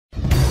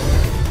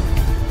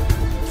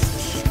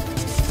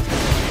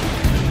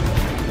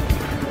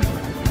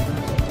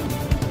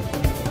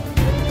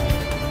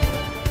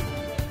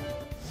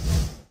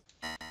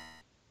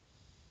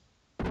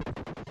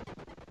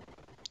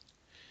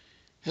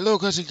Hello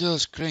guys and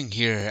girls, Krang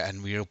here,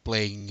 and we are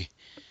playing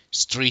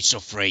Streets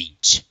of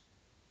Rage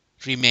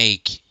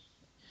Remake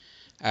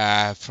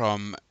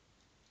from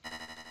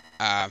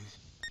the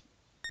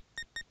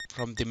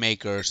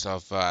makers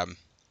of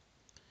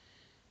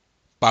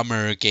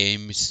Bummer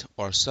Games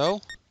or so.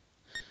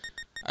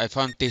 I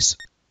found this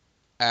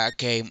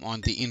game on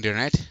the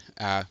internet,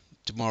 to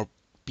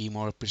be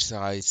more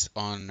precise,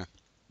 on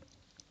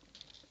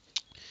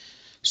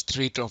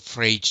Street of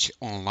Rage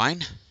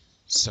Online.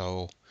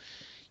 So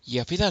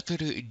yeah, without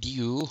further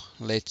ado,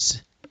 let's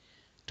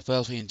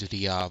delve into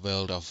the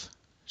world of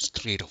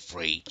Street of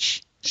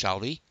Rage,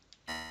 shall we?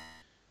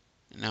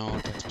 No,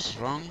 that was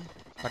wrong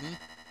button.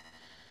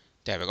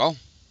 There we go.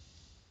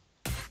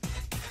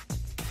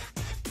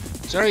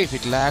 Sorry if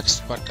it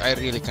lags, but I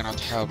really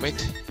cannot help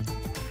it.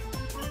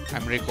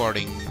 I'm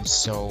recording,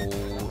 so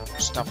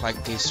stuff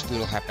like this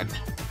will happen.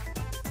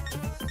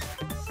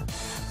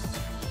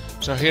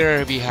 So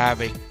here we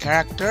have a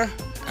character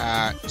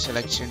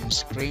selection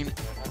screen.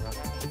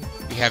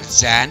 We have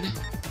Zan,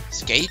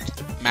 Skate,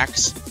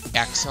 Max,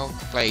 Axel,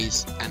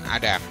 Blaze, and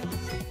Adam.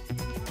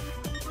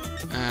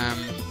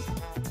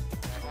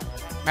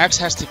 Max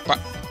has the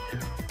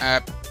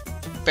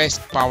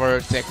best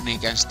power,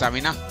 technique, and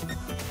stamina.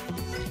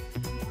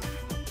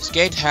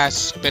 Skate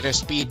has better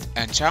speed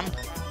and jump.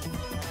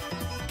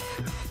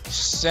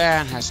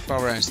 Zan has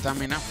power and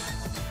stamina.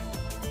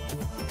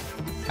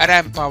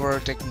 Adam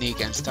power,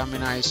 technique, and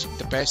stamina is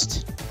the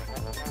best.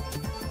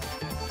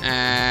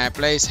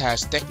 Blaze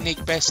has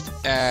technique best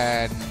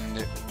and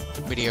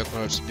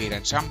mediocre speed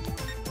and jump.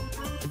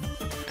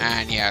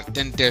 And yeah,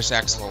 then there's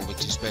Axel,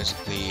 which is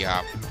basically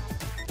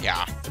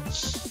yeah.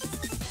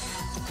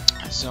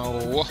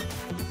 So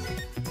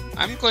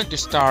I'm going to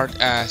start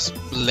as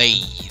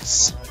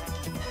Blaze.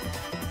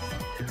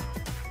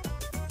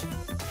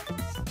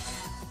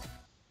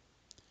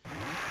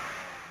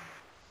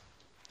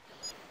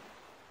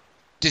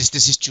 This is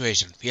the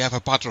situation. We have a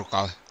patrol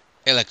car,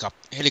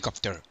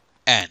 helicopter,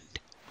 and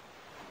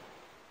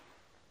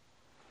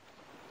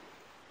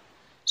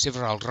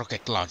several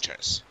rocket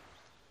launchers.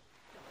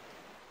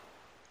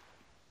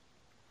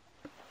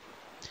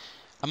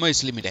 Ammo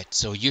is limited,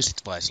 so use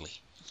it wisely.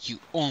 You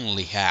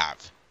only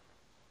have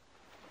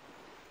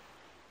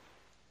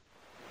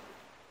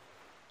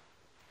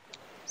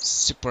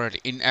separate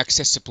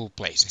inaccessible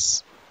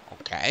places.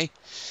 Okay.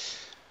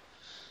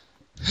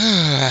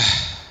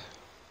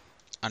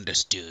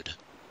 Understood.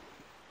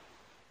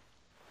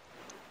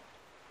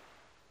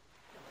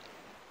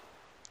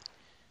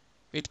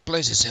 With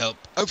Blaze's help,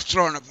 I've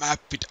drawn a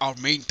map with our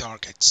main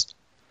targets.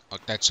 Oh,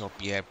 that's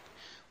OPM.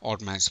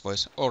 Old man's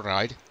voice.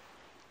 Alright.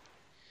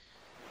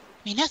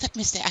 We know that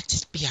Mr. X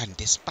is behind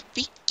this, but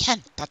we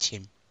can't touch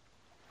him.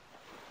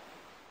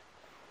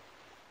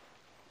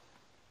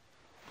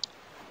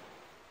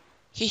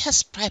 He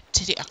has bribed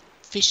city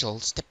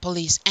officials, the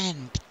police,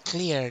 and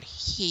cleared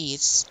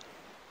his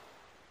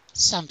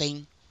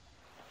something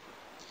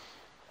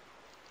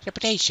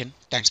reputation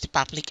thanks to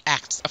public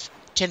acts of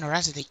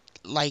generosity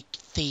like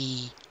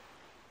the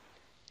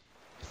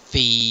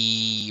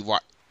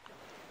what?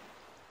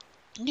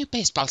 New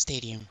baseball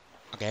stadium.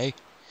 Okay.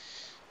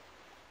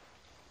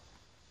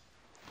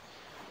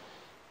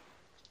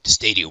 The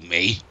stadium,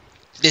 eh?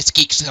 Let's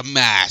kick some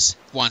ass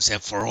once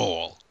and for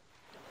all.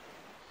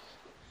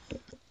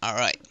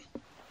 Alright.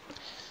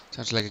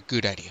 Sounds like a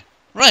good idea.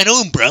 Right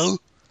on, bro!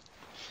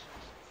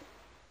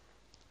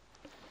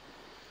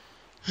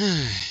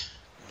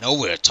 Now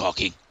we're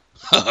talking.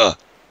 Haha.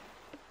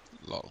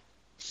 Lol.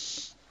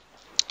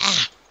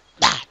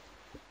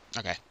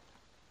 Okay.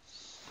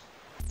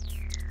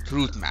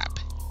 Route map.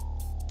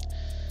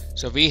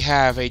 So we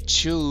have a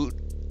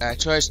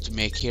choice to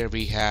make here.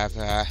 We have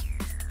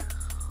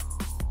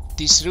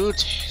this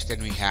route,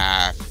 then we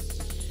have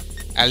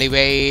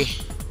alleyway,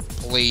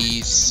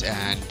 police,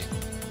 and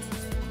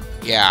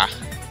yeah.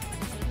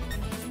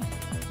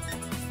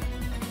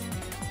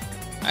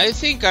 I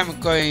think I'm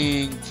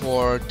going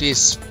for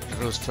this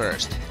route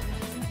first,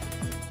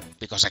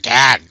 because I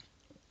can.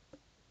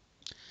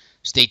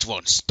 Stage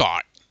 1,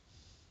 start.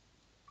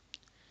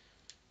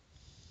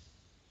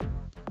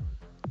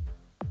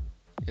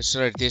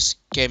 Sorry, this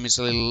game is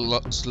a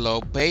little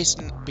slow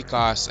paced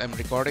because I'm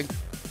recording.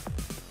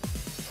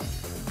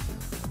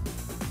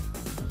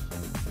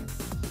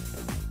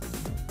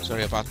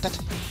 Sorry about that.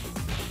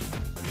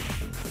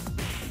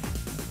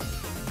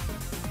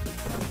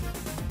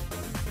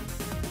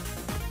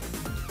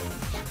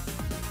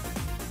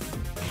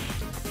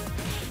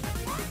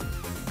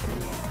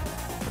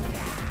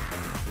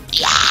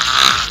 Yeah!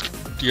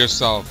 To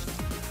yourself.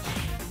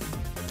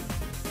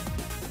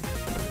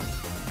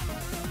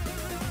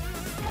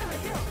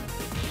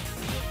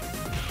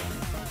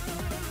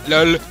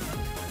 LOL.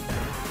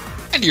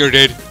 And you're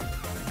dead.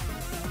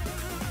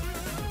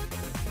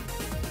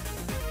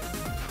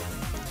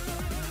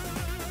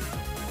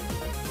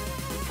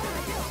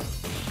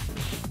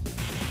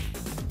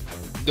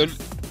 LOL.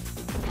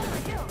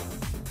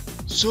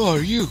 So are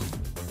you.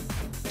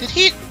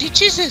 Did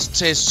Jesus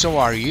say so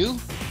are you?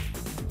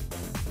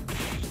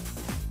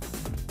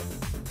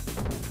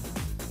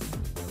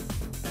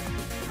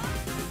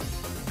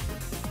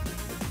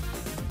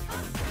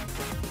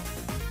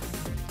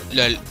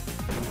 Lol.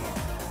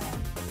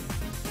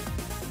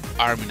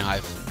 Army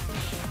knife.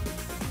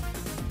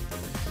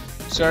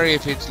 Sorry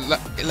if it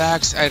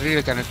lags, I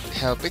really cannot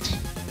help it.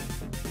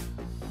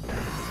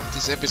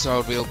 This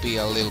episode will be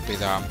a little bit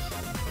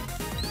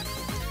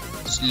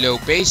slow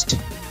paced.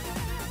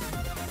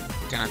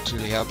 Cannot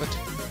really help it.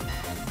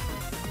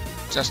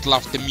 Just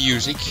love the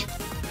music.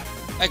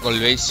 Like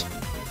always.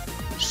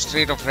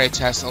 Streets of Rage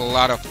has a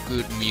lot of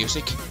good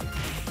music.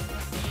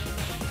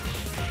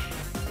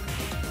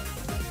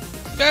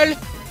 Well,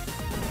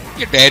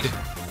 you're dead.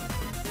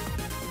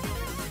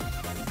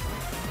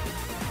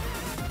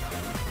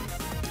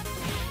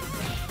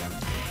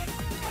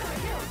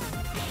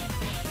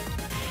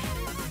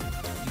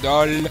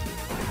 Lol.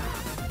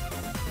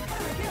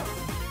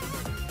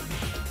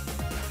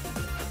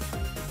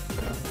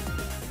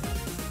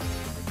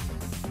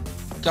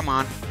 Come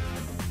on.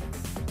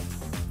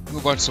 Who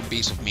wants some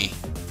piece of me?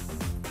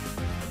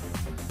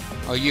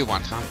 Oh, you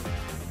want, huh?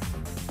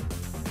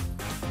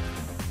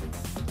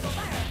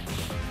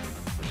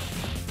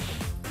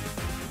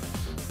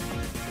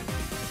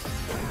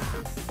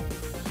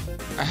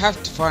 I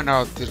have to find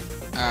out the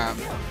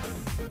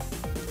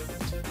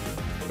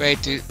way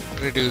to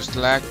reduce the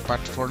lag, but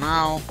for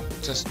now,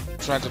 just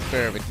try to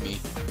bear with me.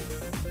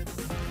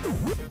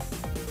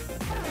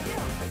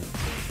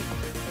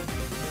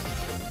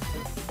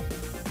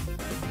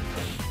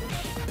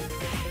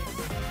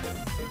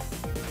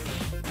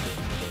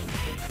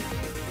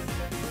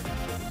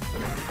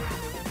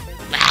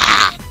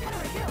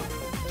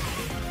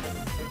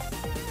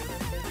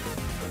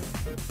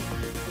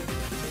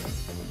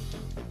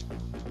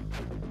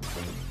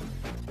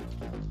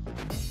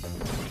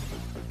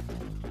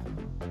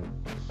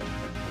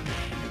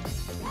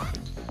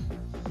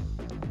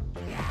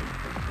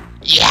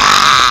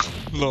 Yeah!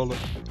 Lol.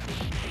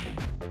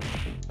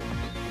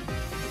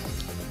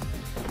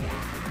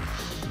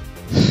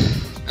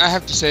 I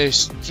have to say,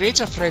 Streets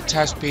of Rage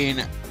has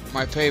been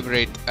my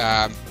favorite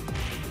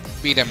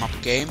beat 'em up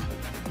game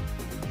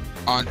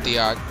on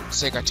the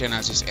Sega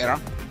Genesis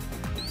era.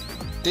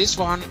 This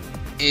one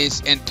is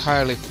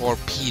entirely for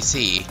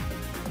PC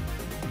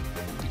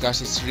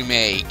because it's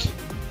remake,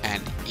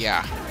 and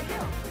yeah.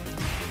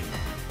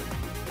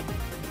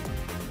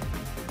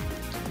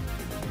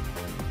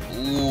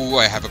 Ooh,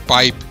 I have a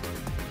pipe.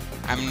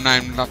 I'm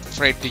not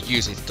afraid to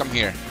use it. Come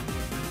here.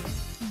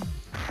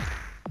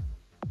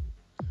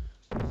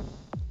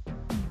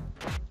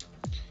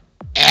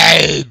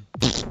 Hey!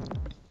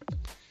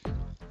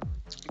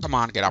 Come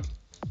on, get up.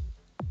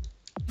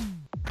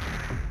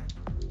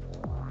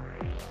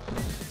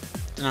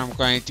 Then I'm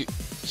going to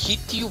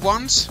hit you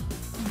once.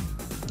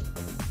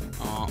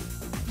 Oh.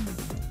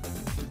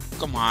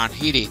 Come on,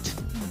 hit it.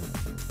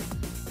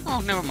 Oh,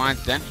 never mind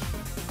then.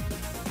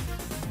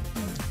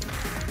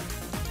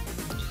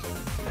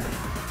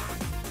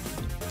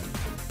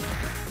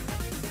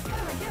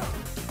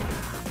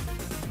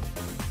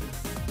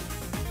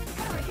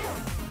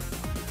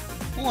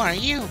 Who are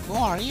you? Who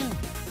are you?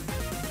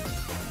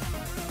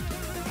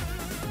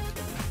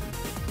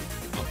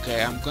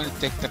 Okay, I'm going to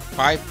take that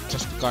pipe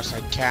just because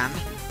I can.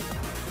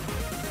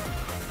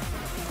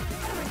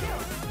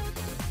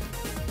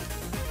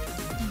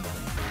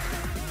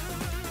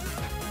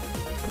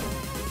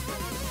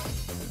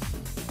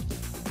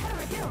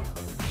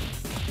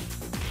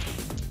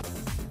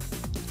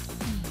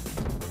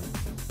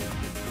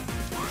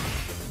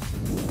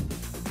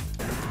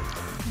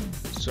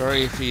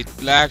 Sorry if it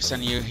lags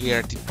and you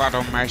hear the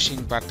button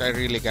mashing, but I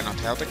really cannot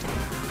help it.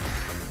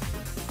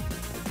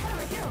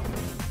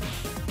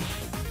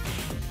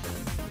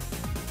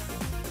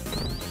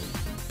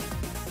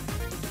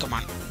 Come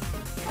on.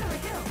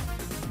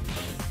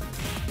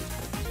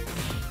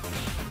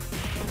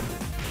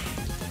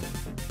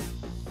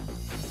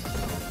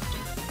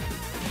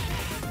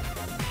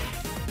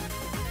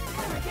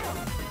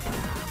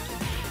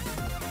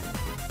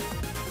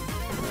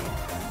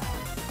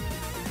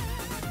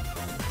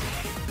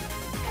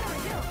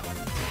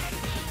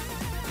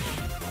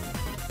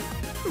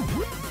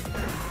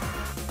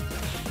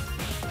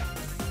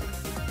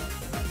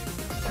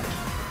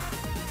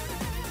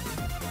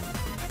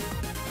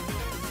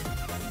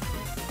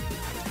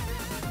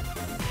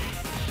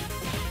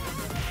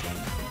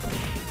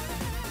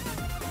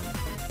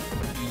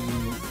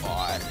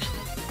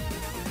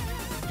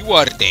 You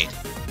are dead.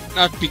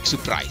 Not big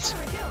surprise.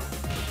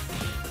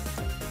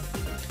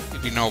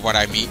 If you know what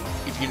I mean.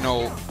 If you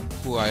know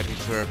who I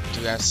refer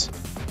to as.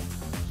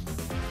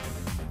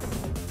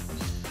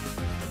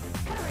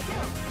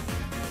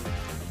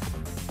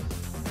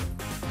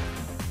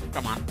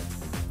 Come on.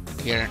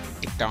 Get here.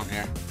 Get down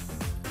here.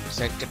 I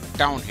said get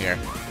down here.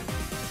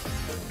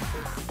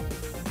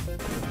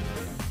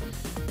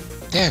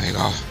 There we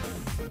go.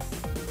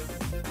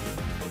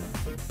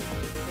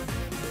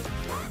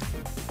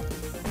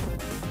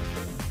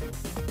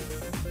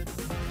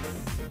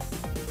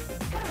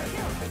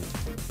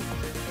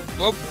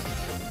 Whoop!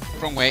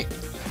 Wrong way.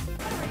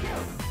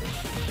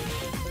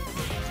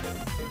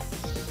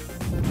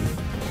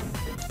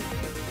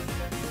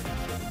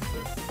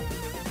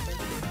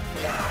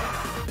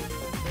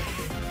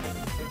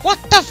 What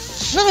the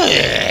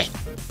f?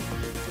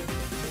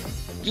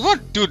 You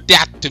won't do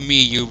that to me,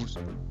 you.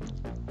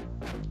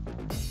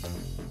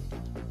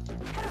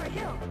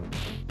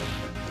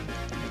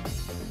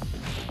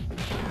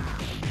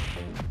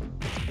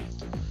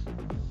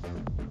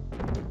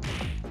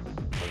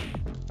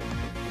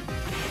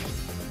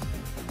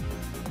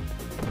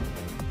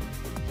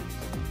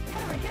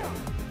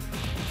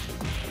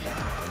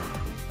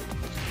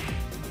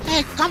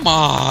 Hey, come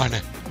on!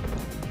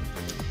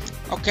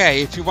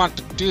 Okay, if you want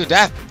to do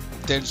that,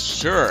 then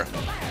sure.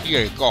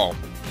 Here you go.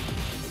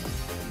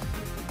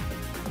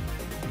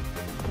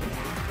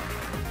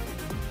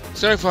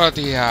 Sorry for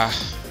the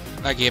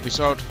laggy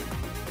episode,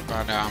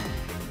 but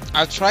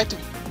I'll try to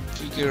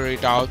figure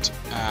it out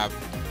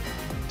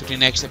to the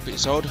next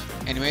episode.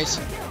 Anyways,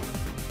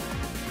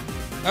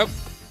 oh,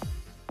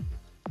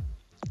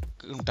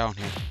 come down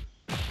here.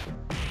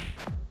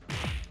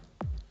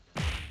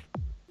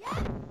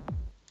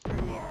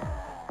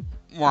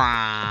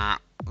 Wah,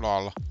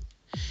 lol.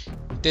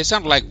 They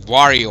sound like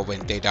Wario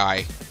when they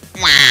die.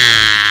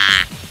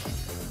 Wah,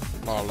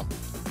 lol.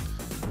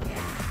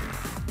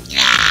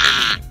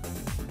 Yeah.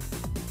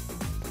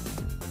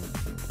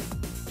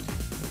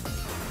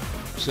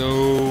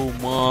 So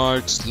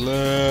much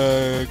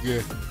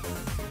lag.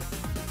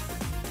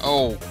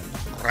 Oh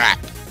crap.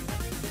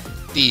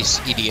 These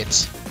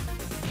idiots.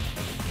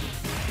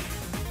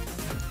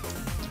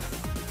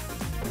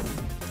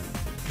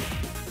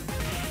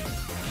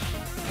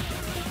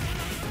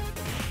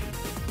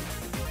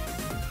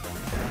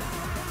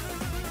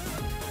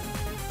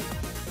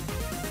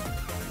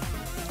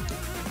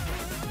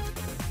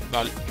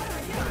 Lol.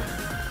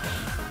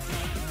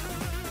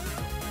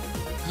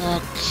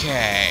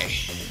 Okay.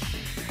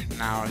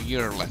 Now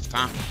you're left,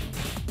 huh?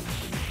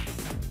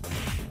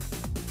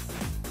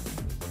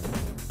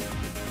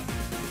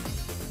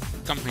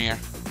 Come here.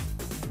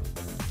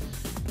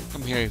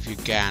 Come here if you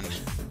can.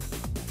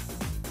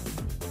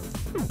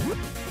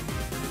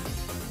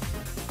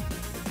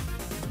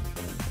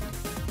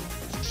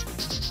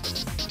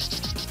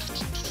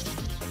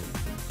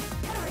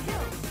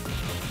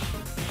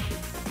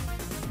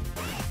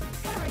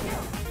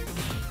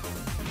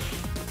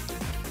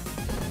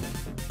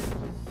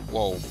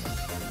 Whoa.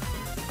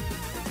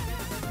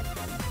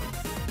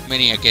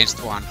 Many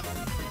against one.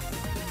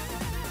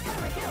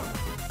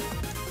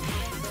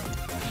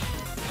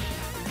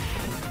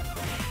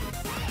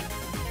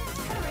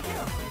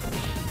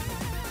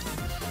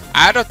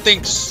 I don't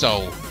think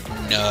so,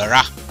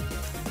 Nora.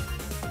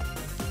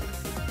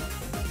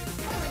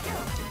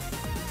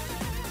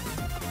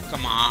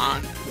 Come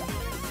on.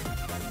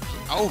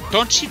 Oh,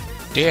 don't you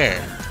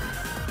dare.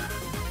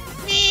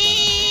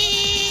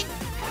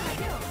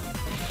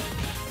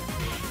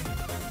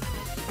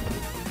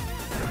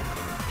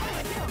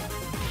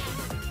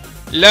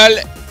 Lol,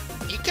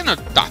 you cannot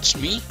touch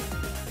me.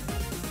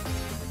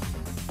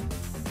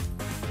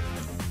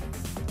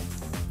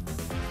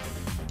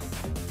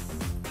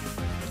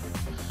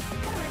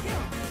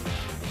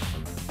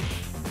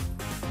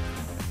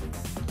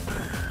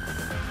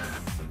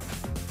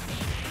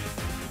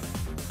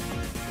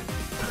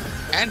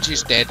 And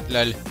she's dead,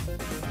 lol.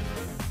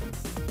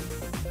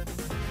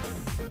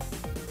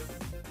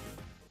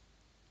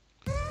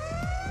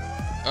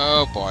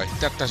 Oh boy,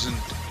 that doesn't...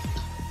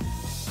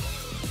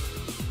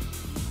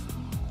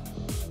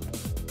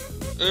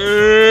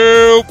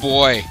 Oh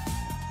boy.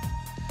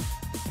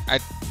 I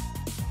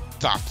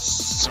thought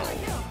so.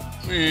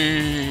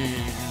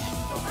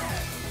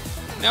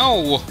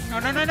 No! No,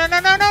 no, no, no, no,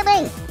 no, no,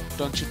 no!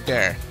 Don't you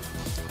dare.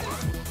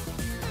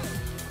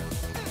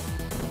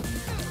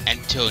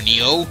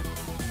 Antonio.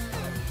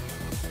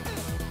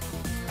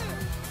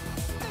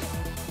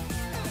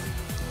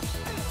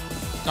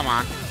 Come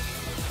on.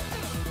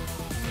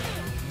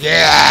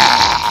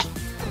 Yeah!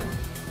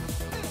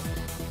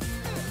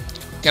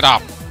 Get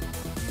up.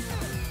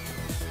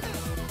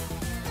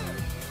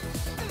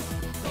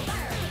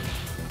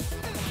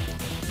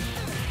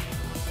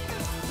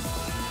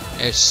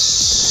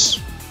 Yes.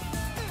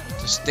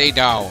 Just stay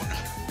down.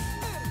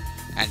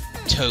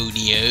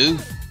 Antonio.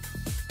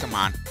 Come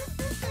on.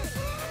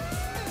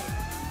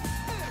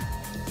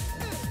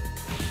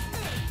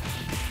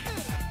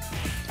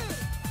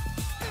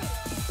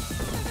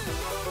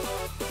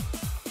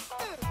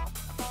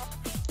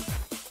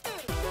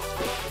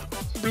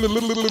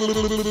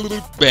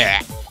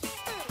 Bah.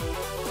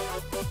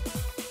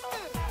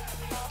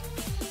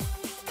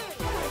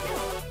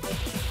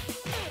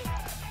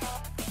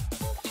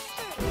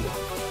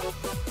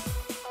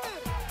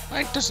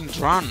 Why it doesn't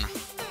run?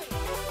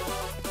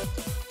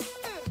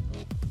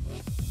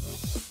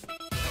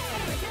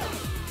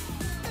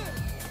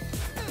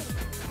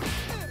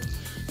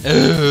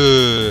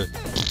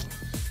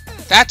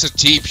 That's a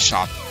cheap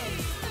shot.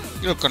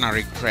 You're gonna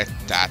regret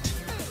that.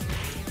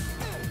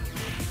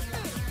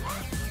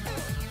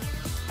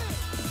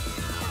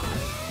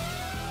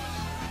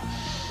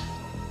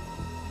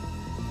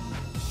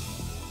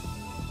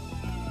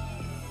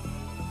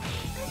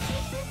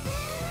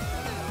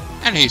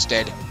 And he's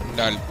dead.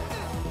 Done.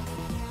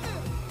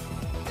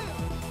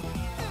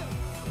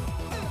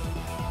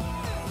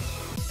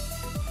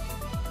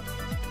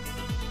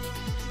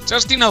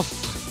 Just enough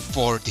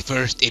for the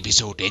first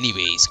episode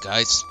anyways,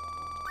 guys.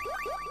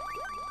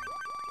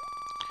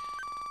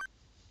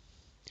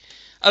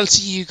 I'll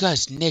see you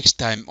guys next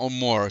time on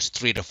more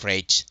Street of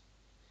Rage.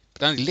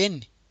 But until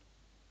then,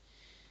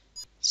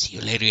 see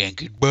you later and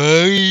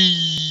goodbye.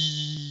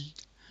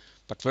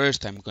 But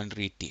first I'm going to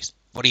read this.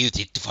 What do you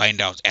think to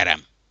find out,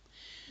 Adam?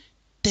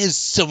 There's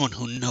someone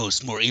who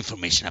knows more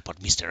information about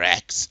Mr.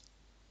 X.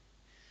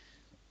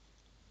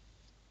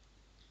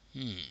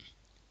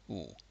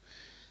 Ooh.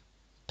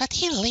 But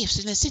he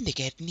lives in a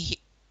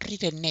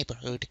syndicate-ridden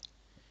neighborhood.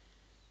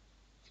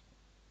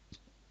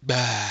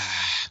 Bah.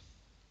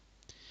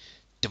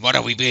 Then what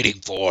are we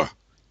waiting for?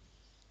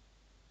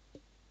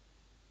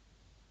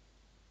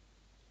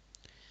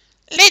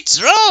 Let's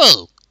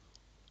roll!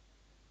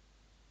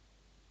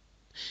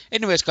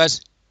 Anyways,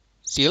 guys,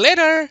 see you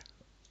later.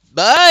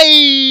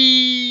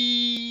 Bye!